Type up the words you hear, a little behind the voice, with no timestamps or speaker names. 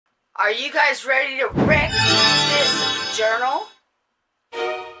Are you guys ready to wreck this journal?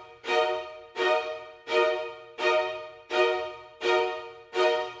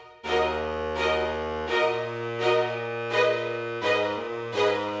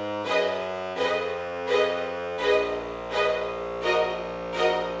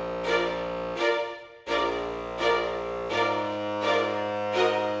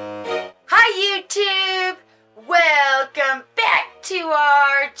 Hi YouTube! Welcome back to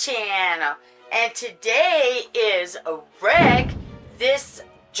our channel. And today is Wrek This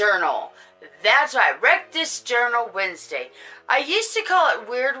Journal. That's right, Wrek This Journal Wednesday. I used to call it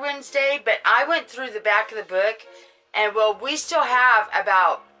Weird Wednesday, but I went through the back of the book and well, we still have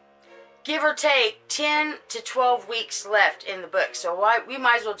about, give or take, 10 to 12 weeks left in the book. So we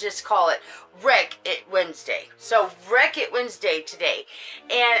might as well just call it Wrek It Wednesday. So Wrek It Wednesday today.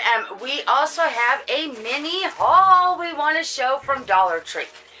 And we also have a mini haul we want to show from Dollar Tree.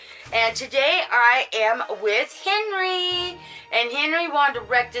 And today I am with Henry. And Henry wanted to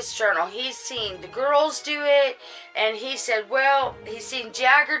wreck this journal. He's seen the girls do it. And he said, well, he's seen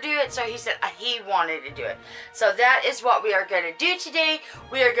Jagger do it. So he said he wanted to do it. So that is what we are going to do today.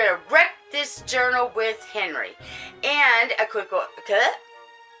 We are going to wreck this journal with Henry. And a couple of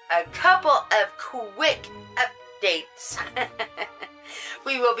quick updates.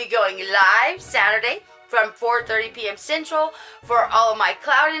 We will be going live Saturday from 4:30 p.m. Central for all of my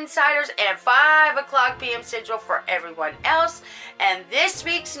Cloud Insiders and 5 o'clock p.m. Central for everyone else. And this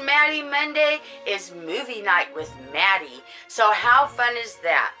week's Maddie Monday is movie night with Maddie. So how fun is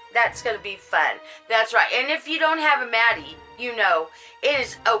that? That's going to be fun. That's right. And if you don't have a Maddie, you know, it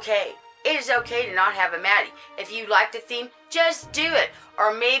is okay. It is okay to not have a Maddie. If you like the theme, just do it.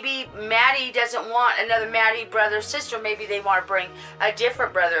 Or maybe Maddie doesn't want another Maddie brother or sister. Maybe they want to bring a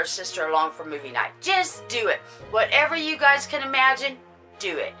different brother or sister along for movie night. Just do it. Whatever you guys can imagine,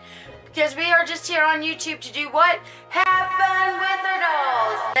 do it. Because we are just here on YouTube to do what? Have fun with our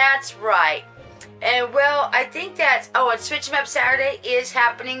dolls. That's right. And well, I think that's, oh, and Switch 'em Up Saturday is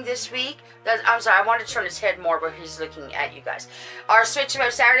happening this week. I'm sorry, I want to turn his head more where he's looking at you guys. Our Switch 'em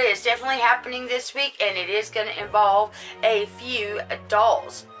Up Saturday is definitely happening this week, and it is going to involve a few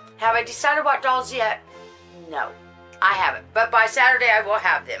dolls. Have I decided what dolls yet? No, I haven't. But by Saturday, I will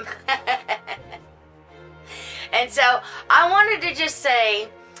have them. And so, I wanted to just say,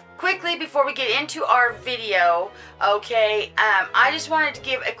 quickly before we get into our video, okay, I just wanted to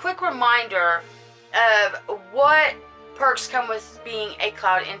give a quick reminder of what perks come with being a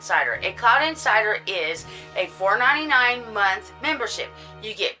Cloud Insider. A Cloud Insider is a $4.99 month membership.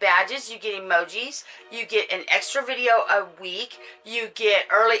 You get badges, you get emojis, you get an extra video a week, you get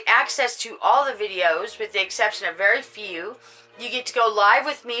early access to all the videos with the exception of very few. You get to go live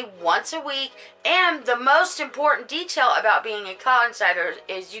with me once a week, and the most important detail about being a Cloud Insider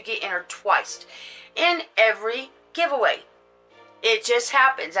is you get entered twice in every giveaway. It just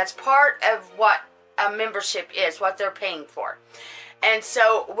happens. That's part of what a membership is, what they're paying for. And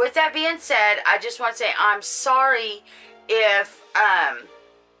so with that being said, I just want to say I'm sorry if I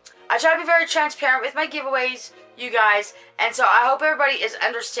try to be very transparent with my giveaways, you guys, and so I hope everybody is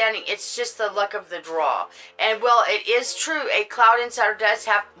understanding it's just the luck of the draw. And well, it is true, a Cloud Insider does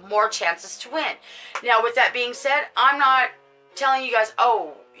have more chances to win. Now with that being said, I'm not telling you guys,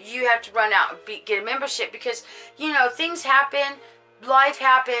 oh, you have to run out and get a membership, because you know, things happen, life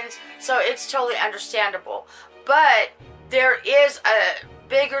happens, so it's totally understandable. But there is a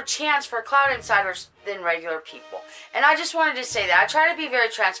bigger chance for Cloud Insiders than regular people. And I just wanted to say that. I try to be very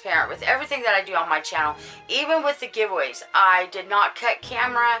transparent with everything that I do on my channel, even with the giveaways. I did not cut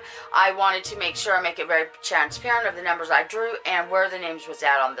camera. I wanted to make sure I make it very transparent of the numbers I drew and where the names was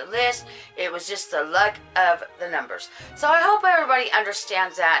at on the list. It was just the luck of the numbers. So I hope everybody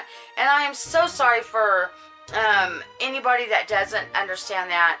understands that. And I am so sorry for anybody that doesn't understand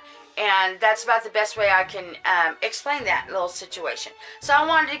that, and that's about the best way I can explain that little situation. So I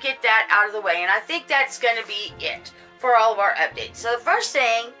wanted to get that out of the way, and I think that's going to be it for all of our updates. So the first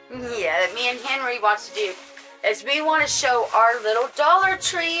thing, that me and Henry wants to do is we want to show our little Dollar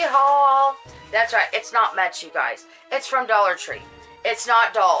Tree haul. That's right, it's not much, you guys. It's from Dollar Tree. It's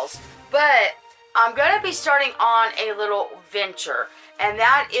not dolls, but I'm going to be starting on a little venture, and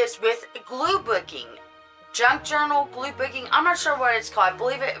that is with glue booking. Junk journal, glue booking. I'm not sure what it's called. I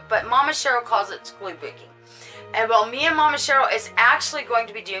believe it, but Mama Cheryl calls it glue booking. And well, me and Mama Cheryl is actually going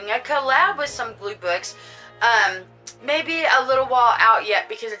to be doing a collab with some glue books. Maybe a little while out yet,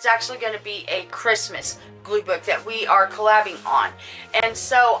 because it's actually going to be a Christmas glue book that we are collabing on. And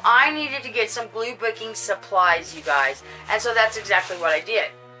so I needed to get some glue booking supplies, you guys. And so that's exactly what I did.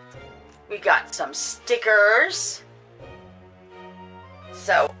 We got some stickers.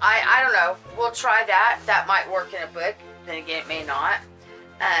 So, I don't know. We'll try that. That might work in a book. Then again, it may not.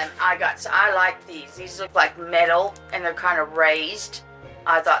 I like these. These look like metal, and they're kind of raised.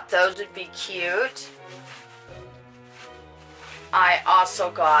 I thought those would be cute. I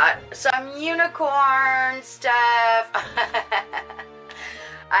also got some unicorn stuff.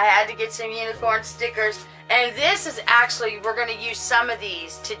 I had to get some unicorn stickers. And this is actually, we're going to use some of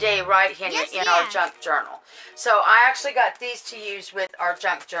these today, right, Henry, in our junk journal. So I actually got these to use with our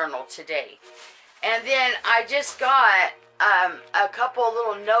junk journal today. And then I just got a couple of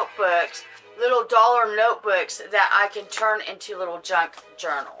little notebooks, little dollar notebooks that I can turn into little junk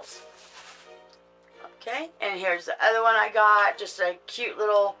journals. Okay, and here's the other one I got, just a cute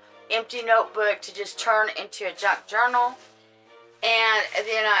little empty notebook to just turn into a junk journal. And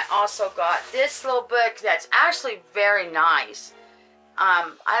then I also got this little book that's actually very nice.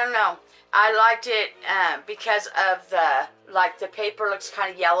 I don't know, I liked it because of the paper looks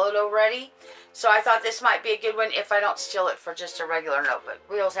kind of yellowed already. So I thought this might be a good one if I don't steal it for just a regular notebook.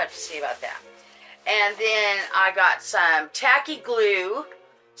 We'll have to see about that. And then I got some tacky glue.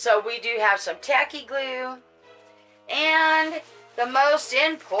 So we do have some tacky glue. And the most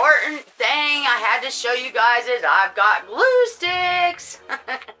important thing I had to show you guys is I've got glue sticks.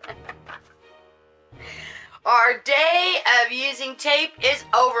 Our day of using tape is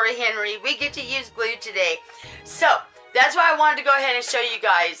over, Henry. We get to use glue today. So that's why I wanted to go ahead and show you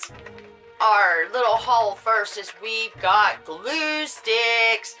guys our little haul first. Is we've got glue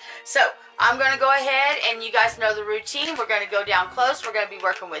sticks. So I'm going to go ahead, and you guys know the routine. We're going to go down close. We're going to be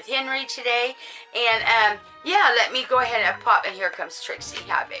working with Henry today. And, yeah, let me go ahead and pop. And here comes Trixie.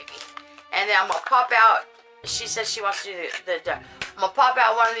 Hi, baby. And then I'm going to pop out. She says she wants to do the I'm going to pop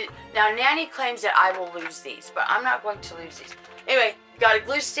out one of these. Now, Nanny claims that I will lose these, but I'm not going to lose these. Anyway, got a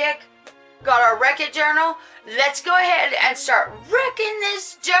glue stick. Got our Wreck-It journal. Let's go ahead and start wrecking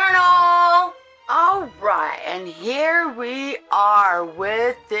this journal. Alright, and here we are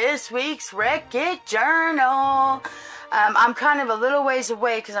with this week's Wrek-It journal. I'm kind of a little ways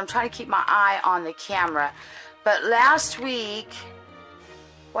away because I'm trying to keep my eye on the camera. But last week,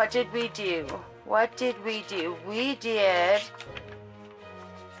 what did we do? What did we do? We did...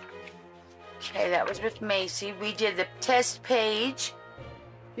 Okay, that was with Macy. We did the test page.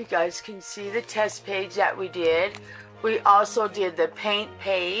 You guys can see the test page that we did. We also did the paint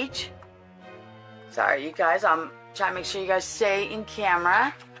page. Sorry, you guys, I'm trying to make sure you guys stay in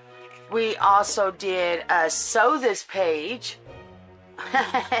camera. We also did sew this page.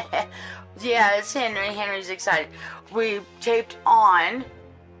 Yeah, it's Henry. Henry's excited. We taped on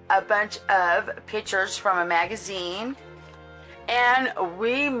a bunch of pictures from a magazine. And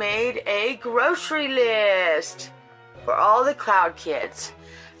we made a grocery list for all the Cloudkids.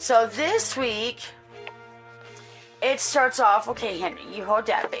 So this week, it starts off... Okay, Henry, you hold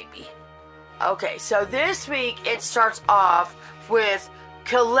that, baby. Okay, so this week it starts off with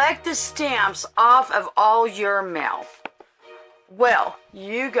collect the stamps off of all your mail. Well,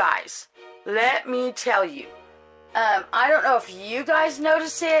 you guys, let me tell you. I don't know if you guys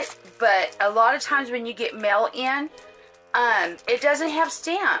notice it, but a lot of times when you get mail in, it doesn't have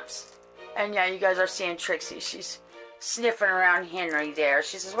stamps. And yeah, you guys are seeing Trixie. She's sniffing around Henry there.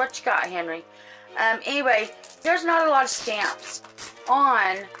 She says, "What you got, Henry?" Anyway, there's not a lot of stamps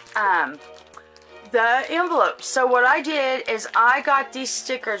on the envelopes. So what I did is I got these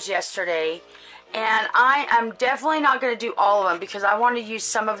stickers yesterday, and I am definitely not going to do all of them because I want to use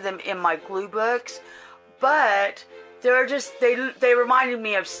some of them in my glue books, but they're just, they reminded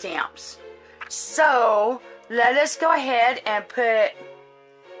me of stamps. So let us go ahead and put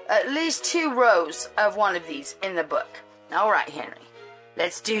at least 2 rows of one of these in the book. All right, Henry,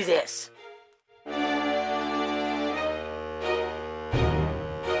 let's do this.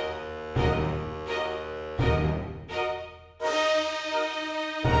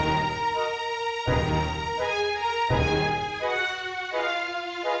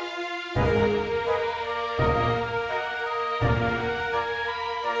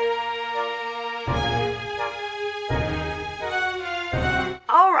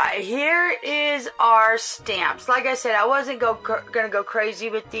 Here is our stamps. Like I said, I wasn't going to go crazy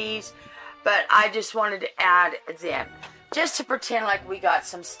with these, but I just wanted to add them just to pretend like we got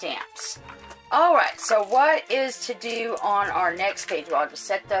some stamps. Alright, so what is to do on our next page? Well, I'll just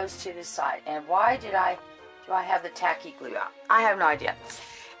set those to the side. And why do I have the tacky glue out? I have no idea.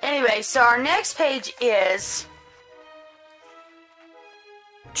 Anyway, so our next page is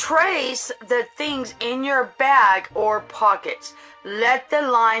trace the things in your bag or pockets. Let the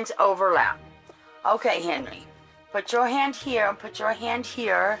lines overlap. Okay, Henry, put your hand here and put your hand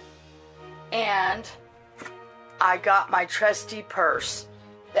here. And I got my trusty purse.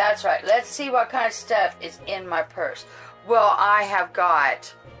 That's right. Let's see what kind of stuff is in my purse. Well, I have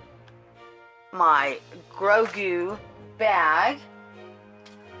got my Grogu bag.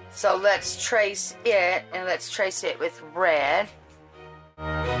 So let's trace it, and let's trace it with red.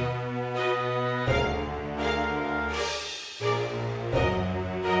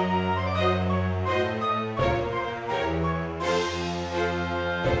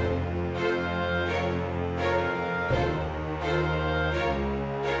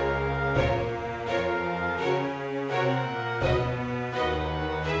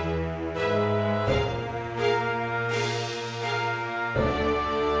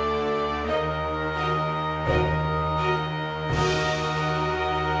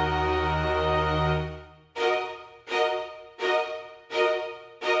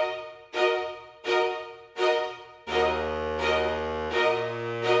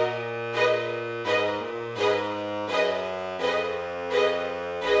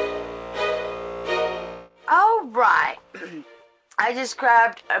 Alright, I just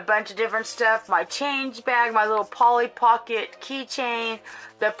grabbed a bunch of different stuff, my change bag, my little Polly Pocket keychain,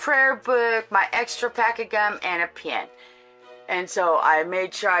 the prayer book, my extra pack of gum, and a pen. And so I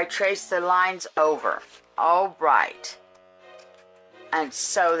made sure I traced the lines over. Alright. And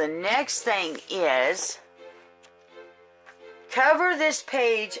so the next thing is, cover this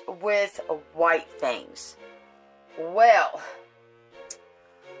page with white things. Well,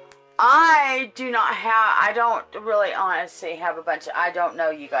 I don't really honestly have a bunch of, I don't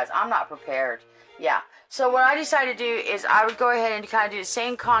know, you guys. I'm not prepared. Yeah. So what I decided to do is I would go ahead and kind of do the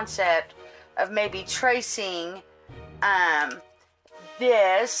same concept of maybe tracing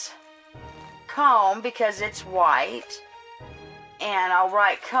this comb because it's white. And I'll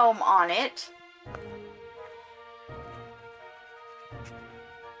write comb on it.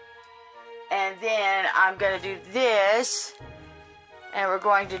 And then I'm going to do this. And we're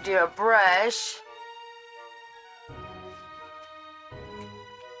going to do a brush.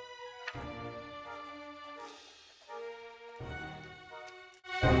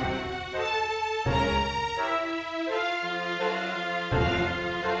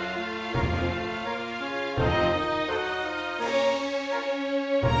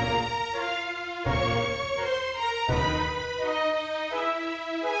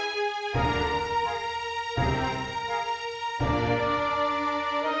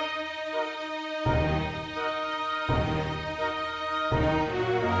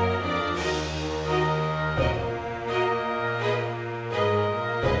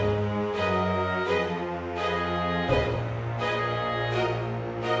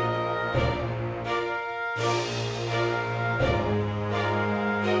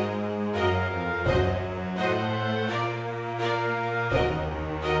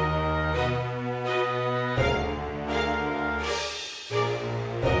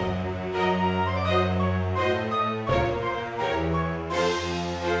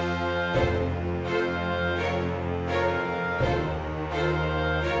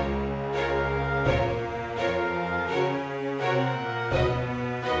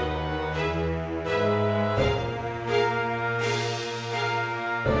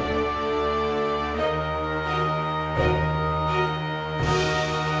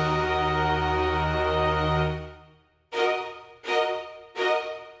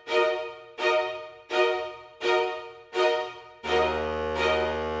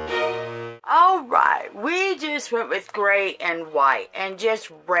 Alright, we just went with gray and white and just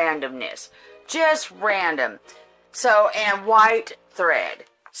randomness. Just random. So, and white thread.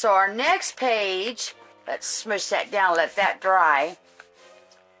 So our next page, let's smush that down, let that dry.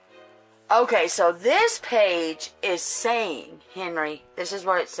 Okay, so this page is saying, Henry, this is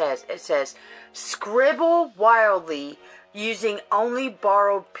what it says. It says, scribble wildly using only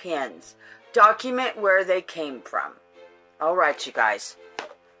borrowed pens. Document where they came from. Alright, you guys.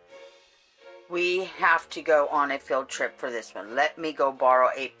 We have to go on a field trip for this one. Let me go borrow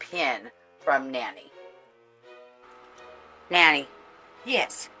a pen from Nanny. Nanny.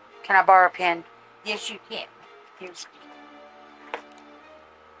 Yes. Can I borrow a pen? Yes, you can. Here's.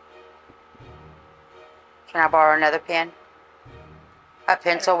 Can I borrow another pen? A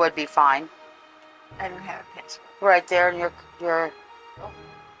pencil would be fine. I don't have a pencil. Right there in your... Oh,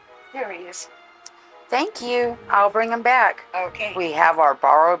 there he is. Thank you. I'll bring them back. Okay. We have our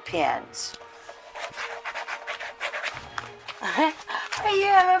borrowed pens. Are you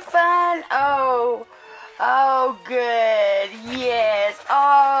having fun? Oh, good. Yes.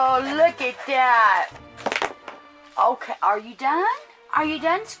 Oh, look at that. Okay, are you done? Are you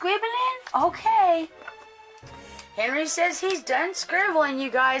done scribbling? Okay. Henry says he's done scribbling, you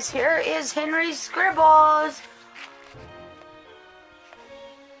guys. Here is Henry's scribbles.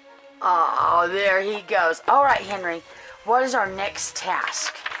 Oh, there he goes. All right, Henry. What is our next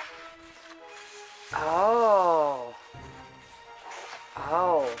task? Oh.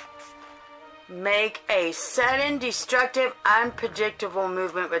 Make a sudden, destructive, unpredictable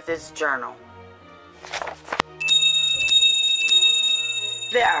movement with this journal.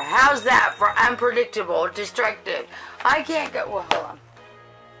 There. How's that for unpredictable, destructive? I can't go. Well, hold on.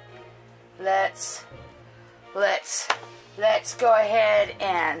 Let's go ahead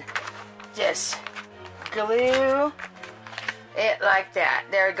and just glue it like that.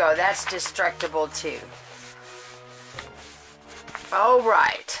 There we go. That's destructible too. All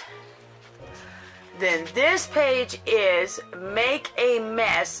right. Then this page is make a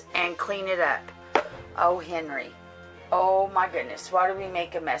mess and clean it up. Oh, Henry. Oh my goodness. What do we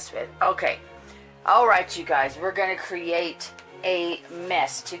make a mess with? Okay. All right, you guys. We're going to create a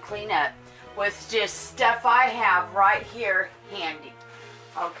mess to clean up with just stuff I have right here handy.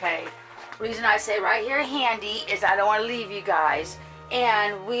 Okay. Reason I say right here handy is I don't want to leave you guys,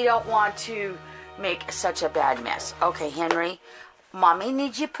 and we don't want to make such a bad mess. Okay, Henry. Mommy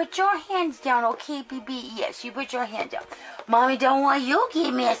needs you to put your hands down, okay, baby? Yes, you put your hands down. Mommy don't want you to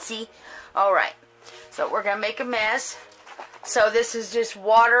get messy. All right. So we're going to make a mess. So this is just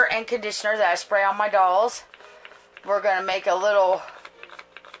water and conditioner that I spray on my dolls. We're going to make a little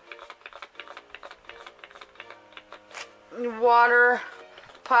water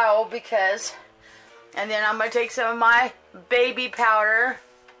pile because, and then I'm going to take some of my baby powder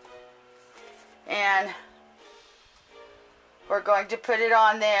and we're going to put it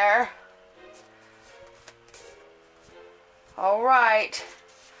on there. All right.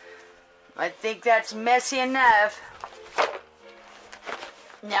 I think that's messy enough.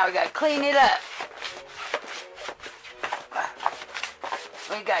 Now we got to clean it up.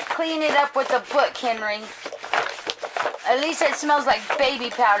 We got to clean it up with a book, Henry. At least it smells like baby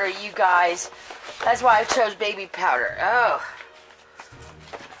powder, you guys. That's why I chose baby powder. Oh.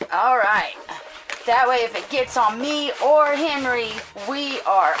 All right. That way, if it gets on me or Henry, we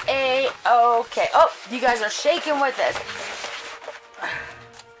are A-okay. Oh, you guys are shaking with us.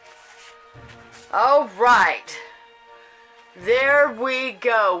 All right. There we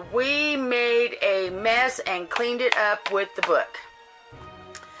go. We made a mess and cleaned it up with the book.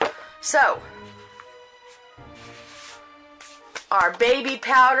 So, our baby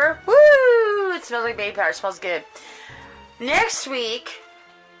powder. Woo! It smells like baby powder. It smells good. Next week,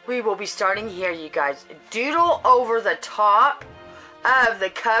 we will be starting here, you guys. Doodle over the top of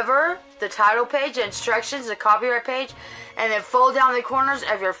the cover, the title page, the instructions, the copyright page, and then fold down the corners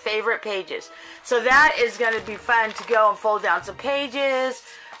of your favorite pages. So that is going to be fun to go and fold down some pages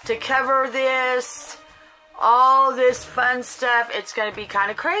to cover this, all this fun stuff. It's going to be kind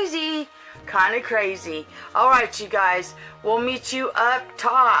of crazy. Kind of crazy. All right, you guys. We'll meet you up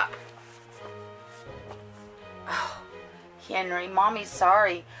top. Oh. Henry, Mommy's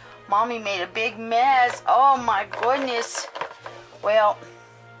sorry. Mommy made a big mess. Oh my goodness. Well,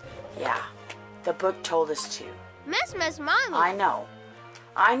 yeah, the book told us to. Mess, Mommy. I know.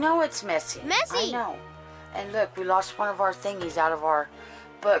 I know it's messy. Messy. I know. And look, we lost one of our thingies out of our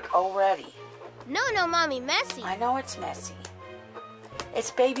book already. No, Mommy, messy. I know it's messy.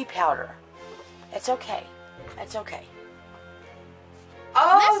 It's baby powder. It's okay. It's okay.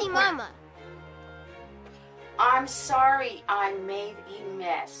 Oh, messy, Mama. I'm sorry I made a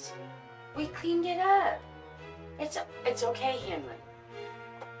mess. We cleaned it up. It's okay, Henry.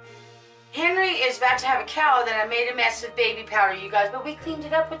 Henry is about to have a cow that I made a mess with baby powder, you guys, but we cleaned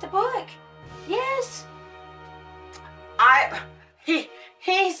it up with the book. Yes.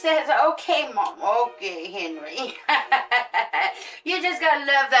 He says, okay, Mom. Okay, Henry. You just gotta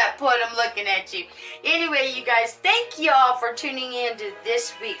love that put him looking at you. Anyway, you guys, thank y'all for tuning in to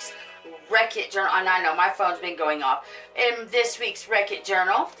this week's Wrekit Journal. And I know my phone's been going off. In this week's Wrekit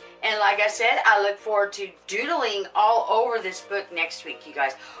Journal. And like I said, I look forward to doodling all over this book next week, you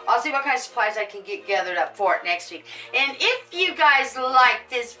guys. I'll see what kind of supplies I can get gathered up for it next week. And if you guys like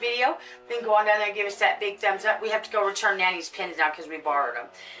this video, then go on down there and give us that big thumbs up. We have to go return Nanny's pins now because we borrowed them.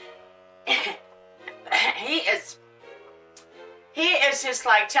 He is just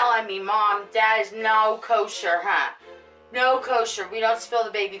like telling me, Mom, that is no kosher, huh? No kosher. We don't spill the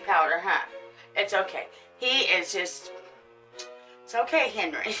baby powder, huh? It's okay. He is just... It's okay,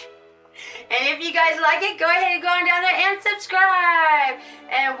 Henry. And if you guys like it, go ahead and go on down there and subscribe.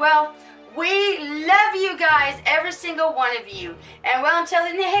 And, well, we love you guys, every single one of you. And, well, until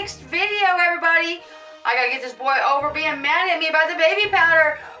the next video, everybody, I gotta get this boy over being mad at me about the baby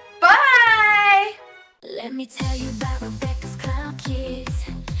powder. Bye! Let me tell you about